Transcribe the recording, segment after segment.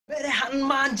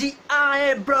हनुमान जी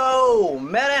आए ब्रो,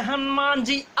 मेरे हनुमान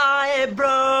जी आए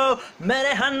ब्रो,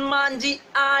 मेरे हनुमान जी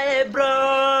आए ब्रो।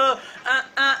 आ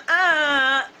आ आ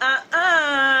आ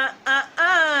आ आ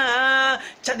आ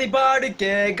छड़ी बाड़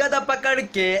के गदा पकड़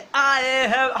के आए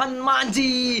हैं हनुमान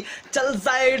जी। चल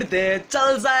साइड दे,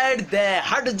 चल साइड दे,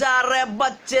 हट जा रहे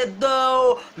बच्चे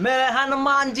दो, मेरे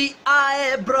हनुमान जी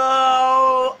आए bro.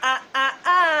 Uh uh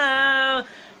uh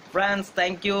friends,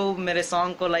 thank you मेरे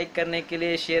सॉन्ग को लाइक करने के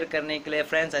लिए, शेयर करने के लिए।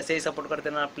 फ्रेंड्स, ऐसे ही सपोर्ट करते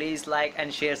रहना please. Like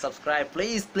and share, subscribe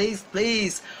please please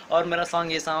please. और मेरा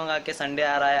सॉन्ग, ये सॉन्ग आके संडे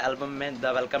आ रहा है एल्बम में,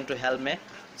 द वेलकम टू हेल में।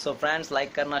 सो फ्रेंड्स,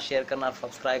 लाइक करना, शेयर करना,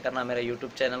 सब्सक्राइब करना मेरे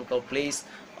यूट्यूब चैनल को प्लीज़।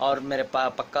 और मेरे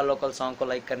पक्का लोकल सॉन्ग को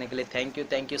लाइक करने के लिए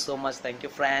thank you so much. Thank you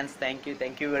friends,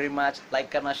 thank you very much.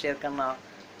 Like करना, शेयर करना।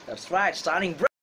 That's right, starting